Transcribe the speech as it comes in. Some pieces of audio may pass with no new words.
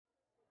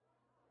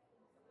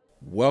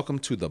Welcome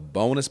to the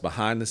bonus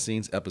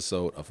behind-the-scenes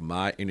episode of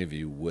my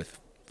interview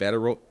with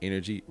Federal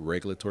Energy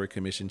Regulatory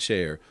Commission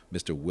Chair,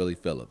 Mr. Willie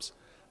Philips.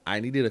 I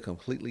needed a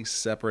completely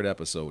separate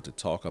episode to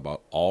talk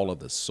about all of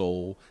the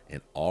soul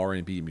and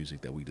R&B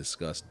music that we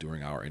discussed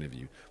during our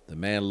interview. The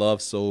man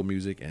loves soul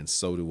music, and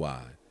so do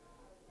I.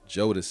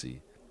 Jodeci,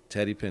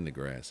 Teddy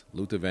Pendergrass,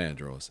 Luther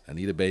Vandross,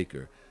 Anita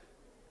Baker,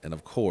 and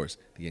of course,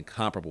 the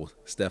incomparable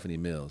Stephanie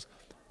Mills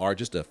are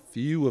just a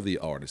few of the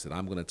artists that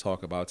I'm going to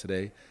talk about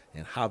today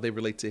and how they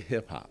relate to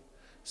hip-hop.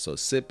 So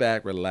sit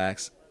back,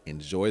 relax,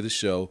 enjoy the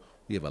show.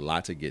 We have a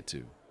lot to get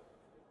to.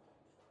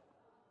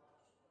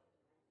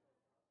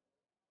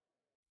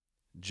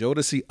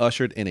 Jodeci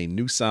ushered in a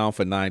new sound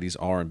for 90s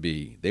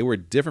R&B. They were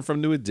different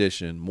from New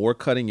Edition, more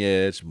cutting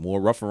edge,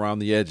 more rough around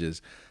the edges,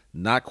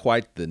 not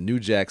quite the New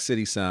Jack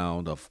City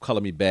sound of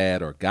Color Me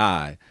Bad or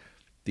Guy.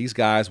 These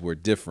guys were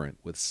different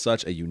with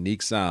such a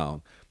unique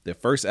sound. Their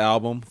first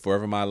album,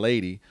 Forever My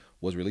Lady,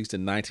 was released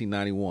in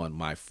 1991,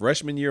 my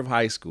freshman year of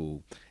high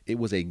school. It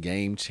was a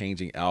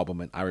game-changing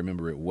album, and I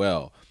remember it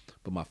well.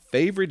 But my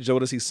favorite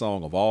Jodeci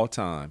song of all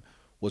time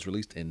was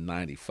released in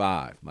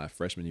 95, my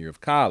freshman year of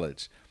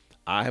college.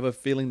 I have a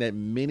feeling that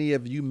many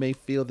of you may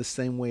feel the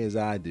same way as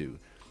I do.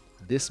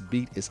 This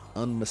beat is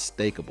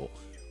unmistakable.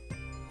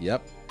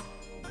 Yep,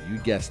 you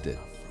guessed it.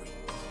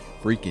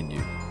 Freaking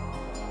You.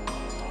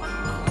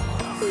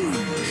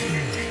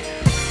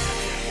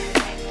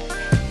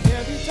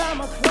 Every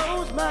time I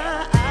close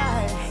my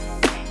eyes,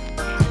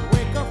 I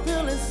wake up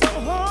feeling so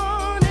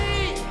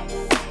horny.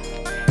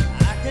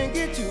 I can't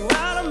get you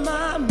out of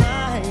my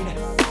mind.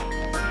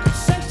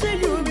 Sexy,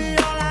 you be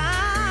all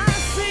I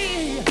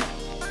see.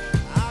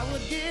 I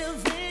would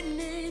give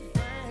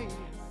anything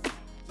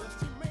just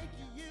to make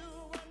you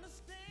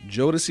understand.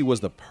 Jodeci was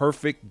the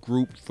perfect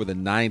group for the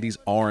 90s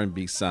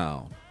R&B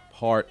sound.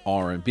 Part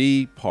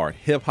R&B, part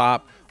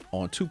hip-hop.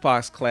 On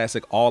Tupac's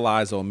classic All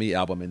Eyes on Me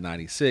album in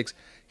 96,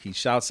 he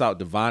shouts out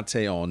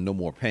Devontae on No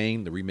More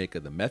Pain, the remake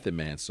of the Method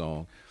Man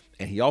song,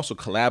 and he also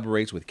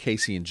collaborates with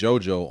Casey and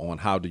JoJo on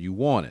How Do You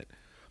Want It.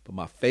 But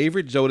my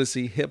favorite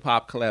Jodeci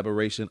hip-hop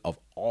collaboration of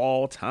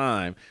all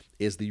time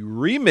is the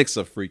remix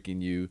of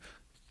Freaking You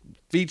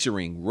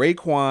featuring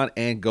Raekwon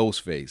and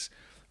Ghostface.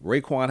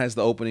 Raekwon has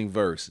the opening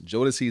verse,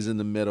 Jodeci's in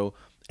the middle,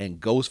 and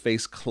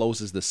Ghostface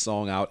closes the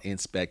song out in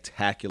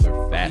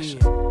spectacular fashion.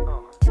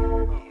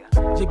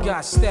 You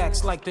got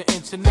stacks like the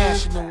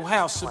International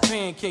House of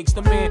Pancakes.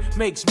 The man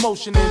makes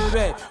motion in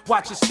bed.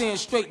 Watch it stand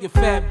straight, your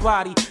fat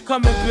body.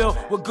 Coming built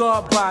with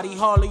guard body.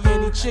 Hardly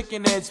any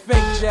chicken heads,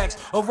 fake jacks,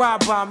 or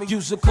ride by me.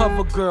 Use a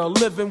cover girl,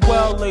 living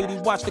well, lady.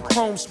 Watch the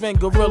chrome spin,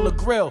 Gorilla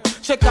Grill.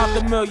 Check out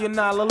the $1 Million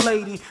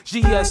Lady.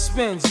 GS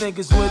spins,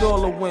 niggas with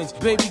all the wins.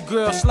 Baby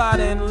girl, slide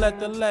in, let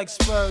the legs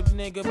spur,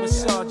 nigga.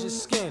 Massage your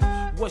skin.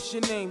 What's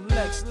your name?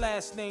 Lex,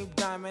 last name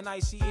Diamond.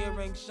 Icy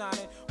earring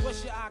shining.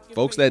 What's your occupation?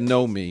 Folks that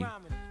know me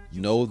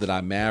know that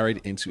I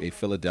married into a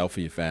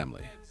Philadelphia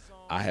family.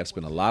 I have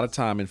spent a lot of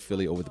time in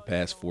Philly over the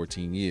past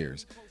 14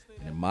 years.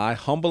 And in my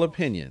humble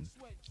opinion,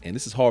 and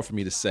this is hard for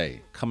me to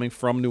say, coming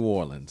from New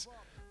Orleans,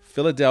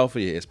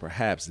 Philadelphia is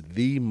perhaps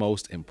the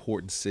most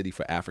important city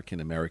for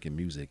African American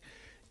music,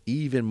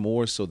 even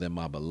more so than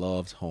my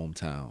beloved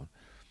hometown.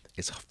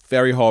 It's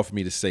very hard for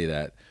me to say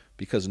that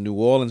because New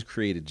Orleans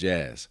created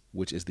jazz,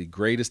 which is the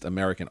greatest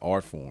American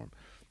art form.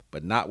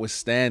 But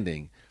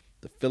notwithstanding,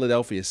 the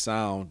Philadelphia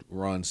sound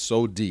runs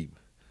so deep.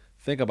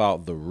 Think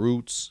about The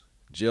Roots,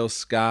 Jill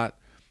Scott,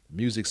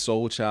 Music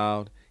Soul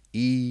Child,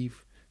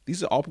 Eve.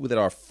 These are all people that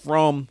are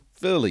from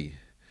Philly.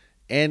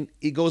 And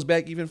it goes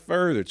back even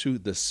further to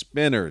the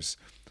Spinners,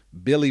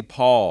 Billy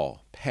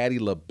Paul, Patti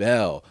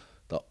LaBelle,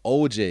 the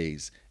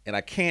OJs. And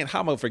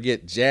how am I going to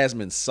forget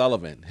Jasmine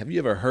Sullivan? Have you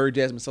ever heard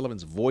Jasmine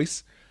Sullivan's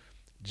voice?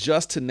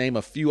 Just to name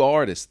a few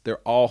artists, they're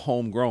all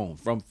homegrown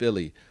from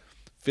Philly.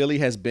 Philly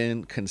has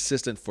been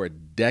consistent for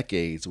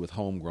decades with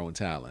homegrown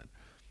talent.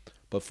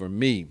 But for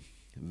me,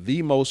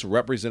 the most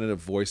representative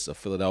voice of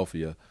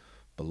Philadelphia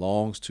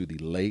belongs to the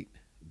late,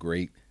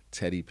 great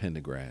Teddy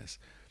Pendergrass.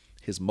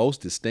 His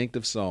most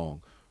distinctive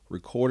song,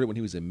 recorded when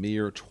he was a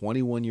mere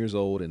 21 years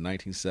old in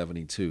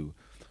 1972,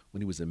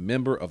 when he was a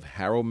member of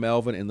Harold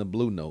Melvin and the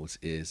Blue Notes,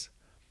 is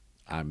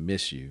I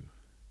Miss You.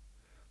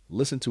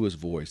 Listen to his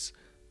voice.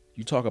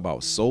 You talk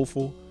about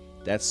soulful,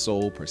 that's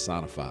soul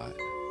personified.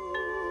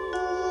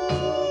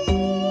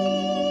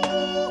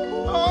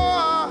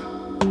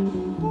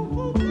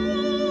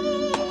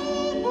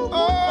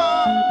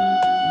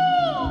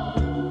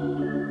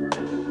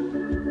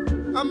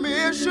 I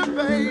miss you,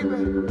 baby.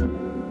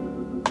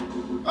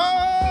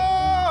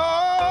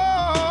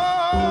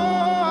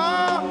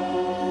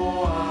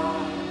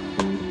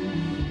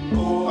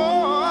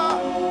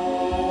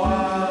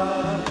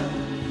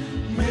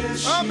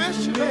 I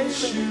miss you, baby.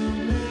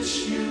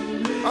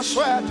 I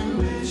swear I do.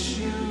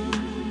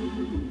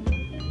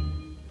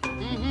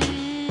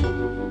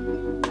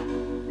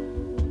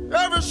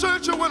 Ever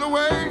since you went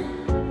away,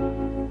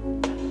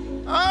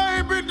 I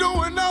ain't been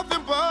doing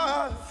nothing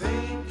but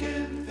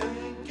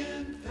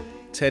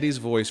Teddy's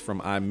voice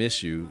from I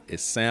Miss You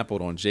is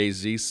sampled on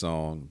Jay-Z's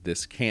song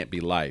This Can't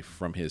Be Life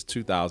from his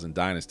 2000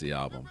 Dynasty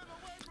album.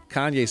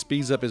 Kanye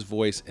speeds up his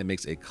voice and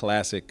makes a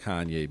classic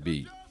Kanye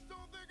beat.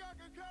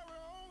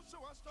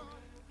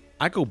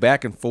 I go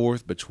back and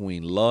forth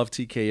between Love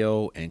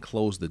TKO and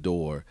Close the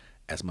Door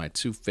as my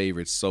two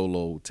favorite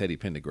solo Teddy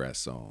Pendergrass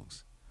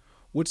songs.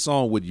 Which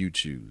song would you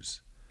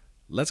choose?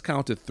 Let's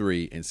count to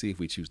 3 and see if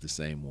we choose the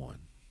same one.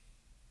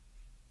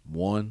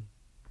 1,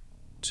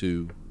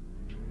 2,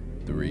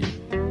 3.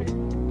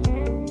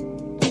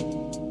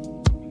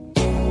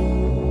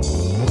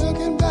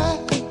 Looking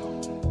back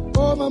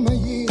over my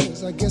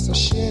years, I guess I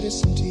shedded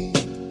some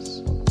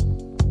tears.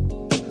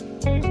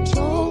 I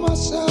told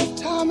myself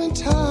time and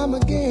time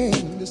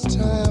again, this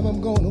time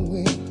I'm gonna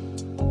win.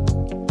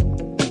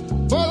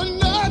 For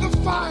another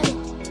fight,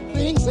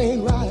 things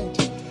ain't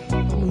right,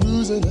 I'm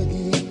losing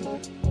again.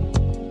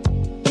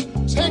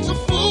 Takes a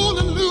fool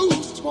to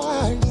lose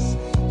twice,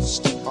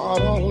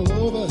 start all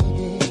over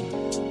again.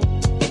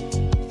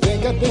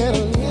 Think I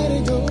better let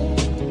it go.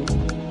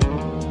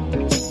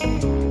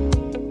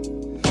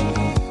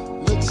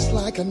 Looks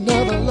like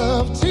another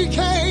love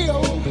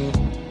TKO.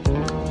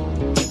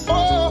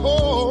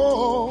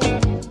 Oh,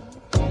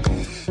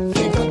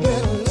 think I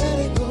better let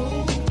it go.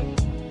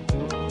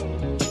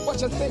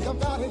 What you think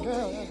about it,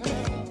 girl?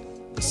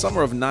 The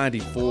summer of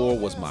 94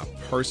 was my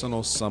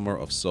personal summer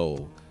of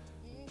soul.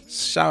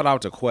 Shout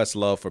out to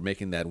Questlove for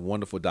making that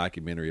wonderful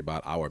documentary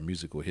about our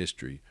musical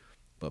history.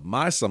 But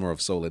my summer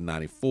of soul in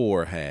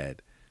 94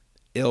 had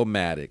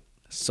Illmatic,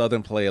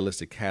 Southern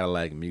Playalistic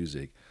Cadillac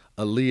Music,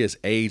 Aaliyah's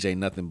Age Ain't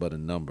Nothing But a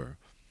Number.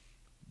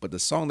 But the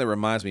song that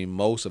reminds me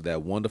most of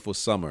that wonderful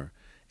summer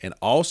and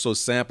also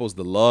samples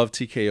the Love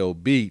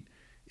TKO beat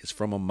is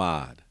from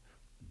Ahmad,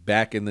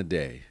 Back in the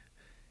Day.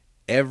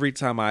 Every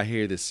time I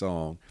hear this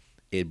song,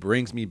 it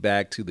brings me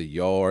back to the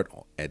yard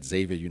at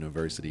Xavier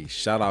University.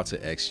 Shout out to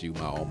XU,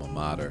 my alma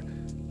mater.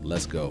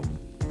 Let's go.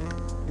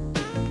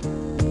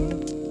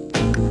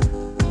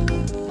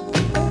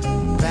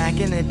 Back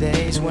in the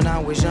days when I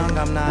was young,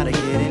 I'm not a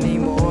kid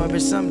anymore.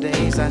 But some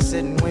days I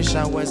sit and wish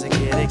I was a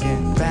kid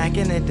again. Back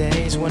in the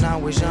days when I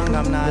was young,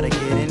 I'm not a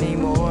kid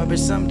anymore. But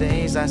some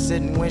days I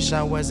sit and wish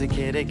I was a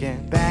kid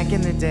again. Back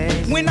in the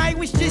days when I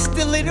was just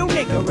a little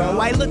nigga,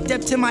 I looked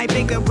up to my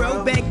bigger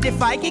bro, begged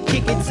if I could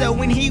kick it. So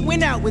when he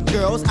went out with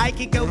girls, I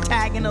could go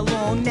tagging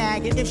along,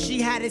 nagging. If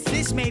she had a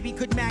sis, maybe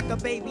could mac a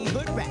baby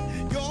hood rat.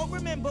 Y'all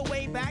remember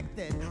way back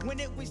then when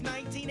it was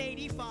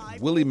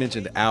 1985. Willie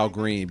mentioned Al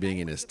Green being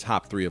in his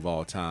top 3 of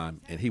all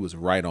time, and he was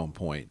right on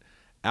point.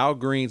 Al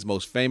Green's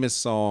most famous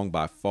song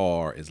by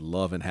far is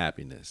Love and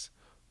Happiness.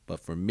 But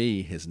for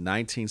me, his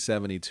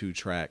 1972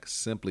 track,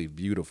 Simply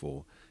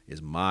Beautiful,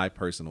 is my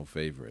personal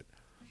favorite.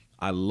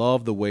 I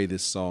love the way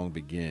this song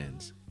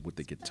begins with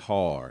the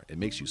guitar. It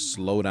makes you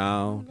slow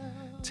down,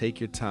 take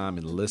your time,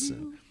 and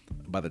listen.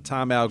 By the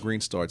time Al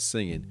Green starts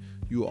singing,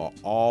 you are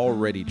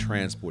already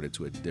transported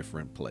to a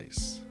different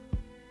place.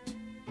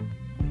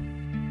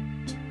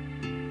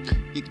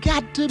 You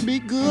got to be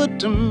good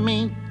to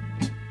me.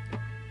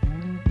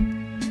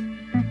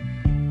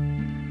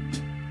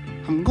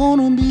 I'm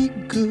gonna be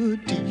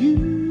good to you.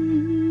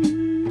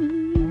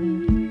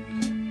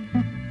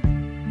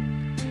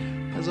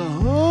 There's a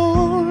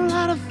whole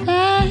lot of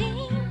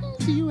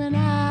things you and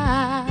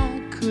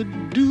I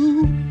could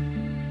do.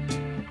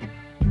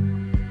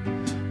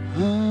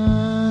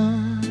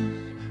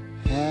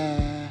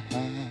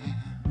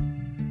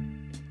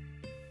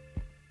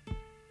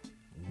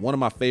 One of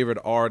my favorite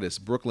artists,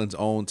 Brooklyn's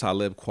own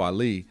Talib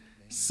Kweli,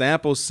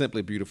 samples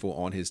Simply Beautiful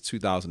on his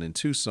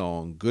 2002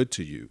 song, Good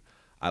to You.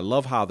 I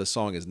love how the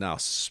song is now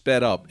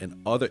sped up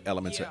and other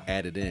elements are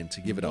added in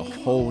to give it a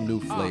whole new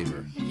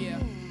flavor.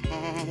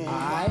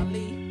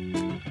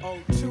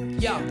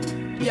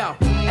 Yo,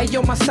 hey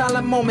yo, my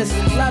silent moments,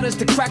 loud as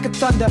the crack of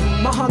thunder.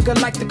 My hunger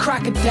like the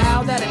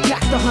crocodile that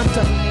attacked the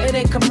hunter. It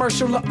ain't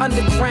commercial or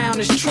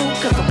underground, it's true,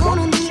 cause I'm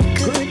gonna be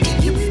good to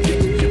you.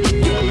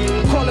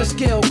 Call a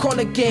skill, call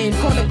a game,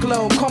 call a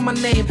glow, call my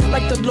name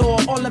like the law,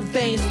 all the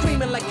veins,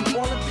 screaming like you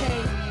all in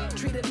pain,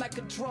 treated like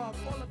a drug.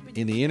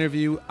 In the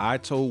interview, I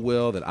told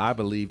Will that I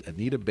believed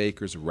Anita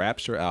Baker's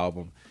Rapture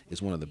album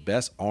is one of the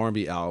best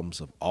R&B albums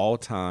of all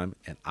time,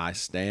 and I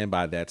stand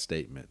by that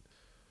statement.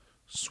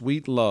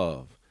 Sweet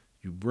Love,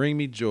 You Bring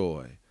Me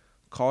Joy,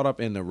 Caught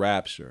Up in the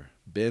Rapture,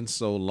 Been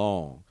So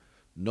Long,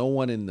 No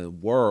One in the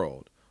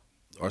World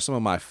are some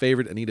of my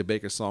favorite Anita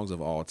Baker songs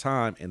of all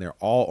time, and they're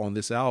all on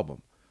this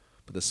album.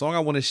 But the song I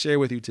want to share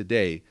with you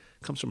today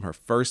comes from her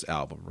first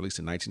album, released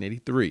in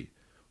 1983,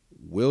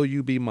 Will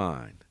You Be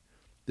Mine?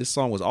 This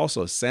song was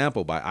also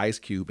sampled by Ice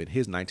Cube in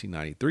his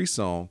 1993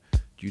 song,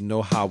 You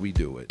Know How We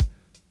Do It.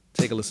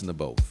 Take a listen to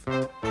both.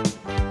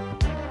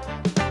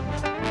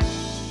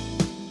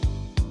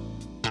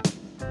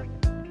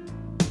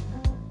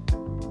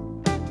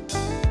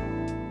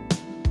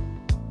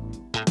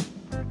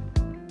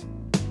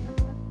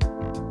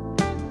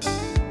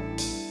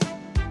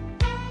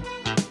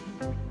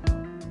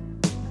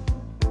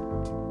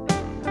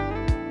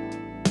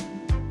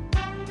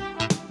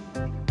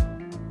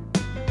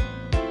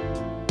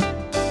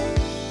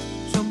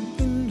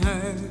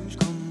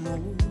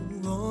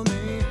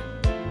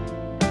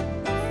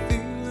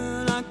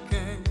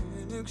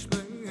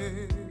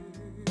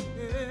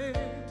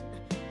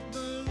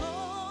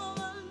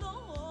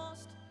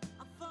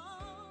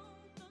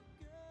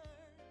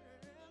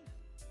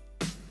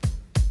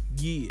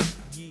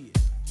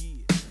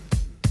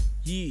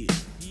 Yeah.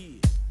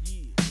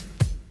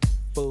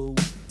 Fool.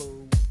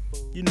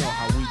 You know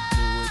how we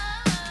do it.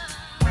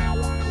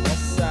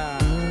 West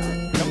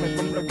side. Coming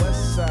from the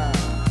west side.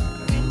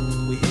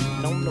 We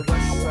hitting on the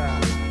west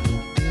side.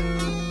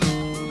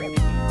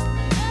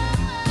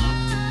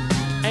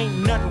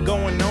 Ain't nothing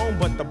going on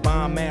but the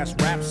bomb-ass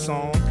rap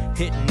song.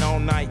 Hitting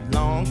all night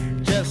long.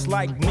 Just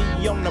like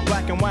me on the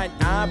black and white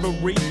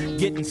ivory.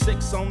 Getting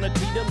 6 on the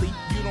T-delete.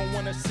 You don't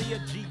want to see a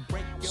G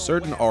break.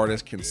 Certain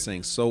artists can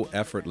sing so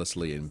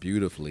effortlessly and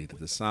beautifully that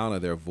the sound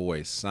of their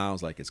voice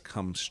sounds like it's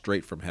come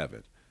straight from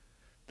heaven.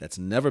 That's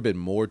never been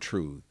more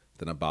true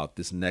than about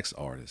this next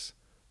artist,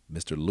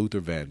 Mr.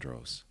 Luther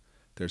Vandross.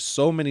 There's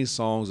so many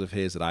songs of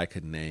his that I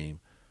could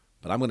name,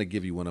 but I'm going to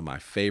give you one of my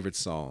favorite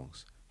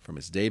songs from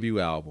his debut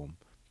album.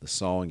 The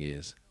song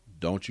is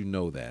Don't You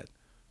Know That,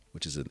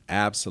 which is an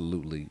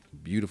absolutely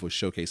beautiful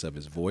showcase of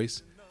his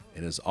voice,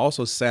 and is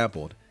also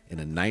sampled in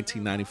a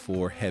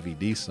 1994 Heavy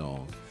D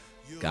song,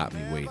 Got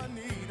Me Waiting.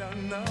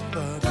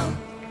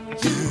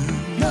 Don't you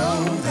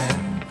know that?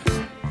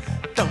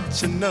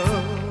 Don't you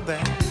know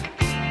that?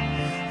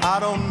 I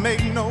don't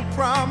make no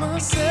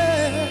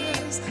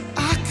promises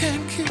I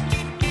can't keep,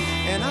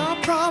 and I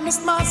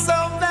promised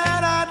myself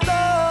that I'd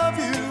love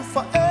you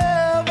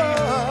forever.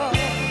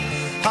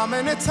 How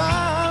many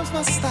times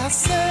must I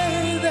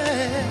say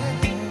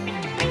that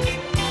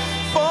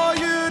for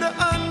you to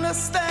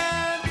understand?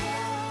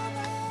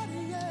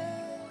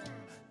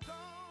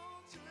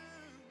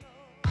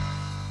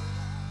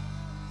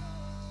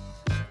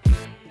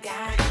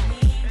 Got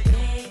me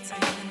waiting,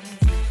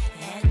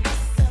 and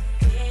it's a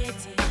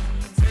pity.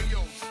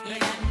 You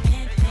got me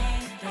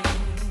thinking,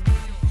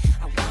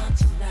 I want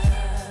your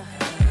love.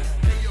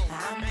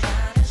 I'm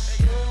trying to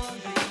show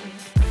you,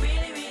 I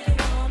really, really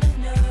wanna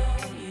know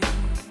you.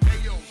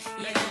 You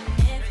got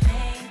me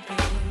thinking,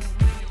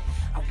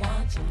 I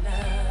want your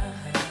love.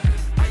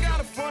 I got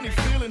a funny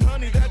feeling,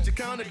 honey, that you're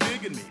kinda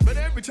digging me. But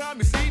every time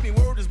you see me,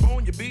 word is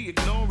born, you be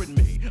ignoring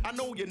me. I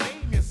know your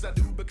name, yes I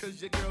do, because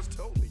your girls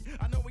told me.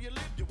 I know where you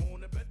live, you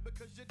wanna bet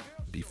because your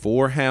girls.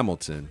 Before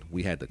Hamilton,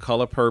 we had The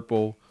Color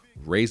Purple,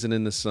 Raisin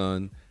in the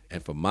Sun,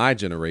 and for my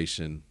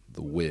generation,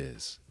 The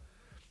Wiz.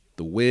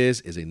 The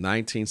Wiz is a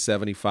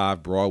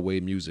 1975 Broadway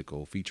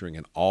musical featuring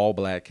an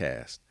all-black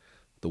cast.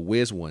 The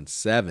Wiz won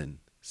seven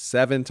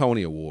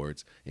Tony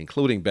Awards,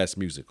 including Best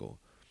Musical.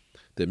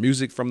 The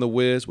music from The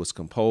Wiz was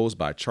composed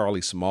by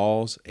Charlie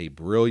Smalls, a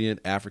brilliant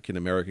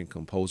African-American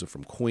composer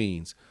from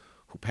Queens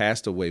who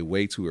passed away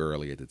way too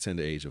early at the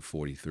tender age of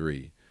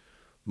 43.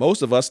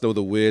 Most of us know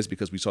The Wiz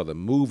because we saw the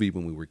movie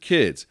when we were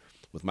kids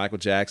with Michael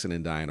Jackson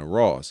and Diana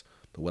Ross.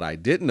 But what I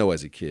didn't know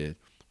as a kid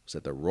was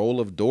that the role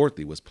of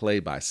Dorothy was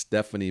played by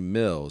Stephanie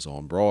Mills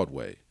on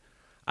Broadway.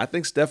 I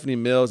think Stephanie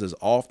Mills is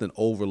often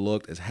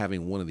overlooked as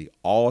having one of the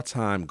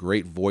all-time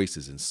great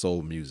voices in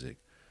soul music.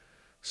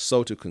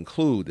 So to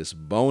conclude this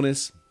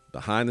bonus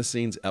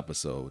behind-the-scenes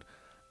episode,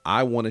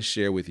 I want to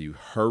share with you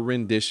her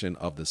rendition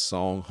of the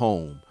song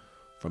Home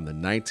from the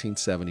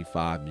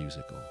 1975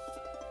 musical.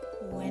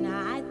 When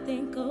I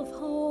think of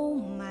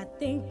home, I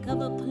think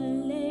of a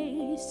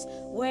place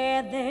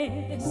where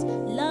there's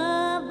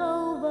love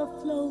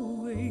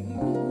overflowing.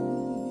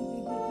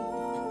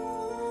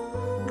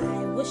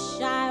 I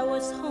wish I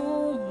was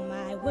home,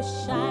 I wish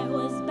I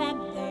was back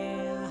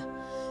there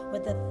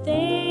with the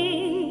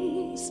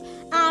things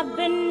I've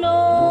been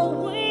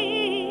knowing.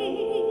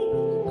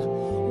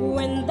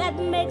 When that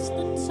makes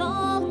the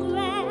tall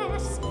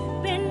grass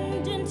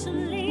bend into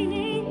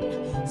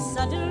leaning,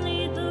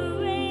 suddenly the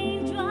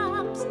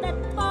raindrops that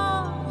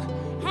fall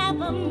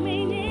have a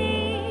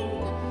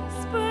meaning,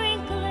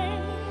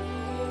 sprinkling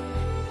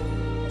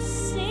the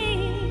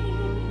scene,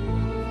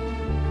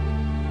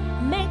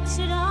 makes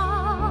it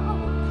all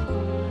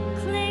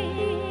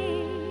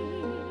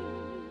clean.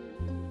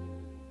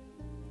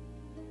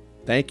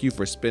 Thank you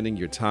for spending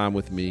your time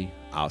with me.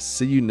 I'll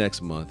see you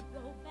next month,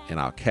 and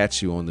I'll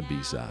catch you on the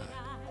B-side.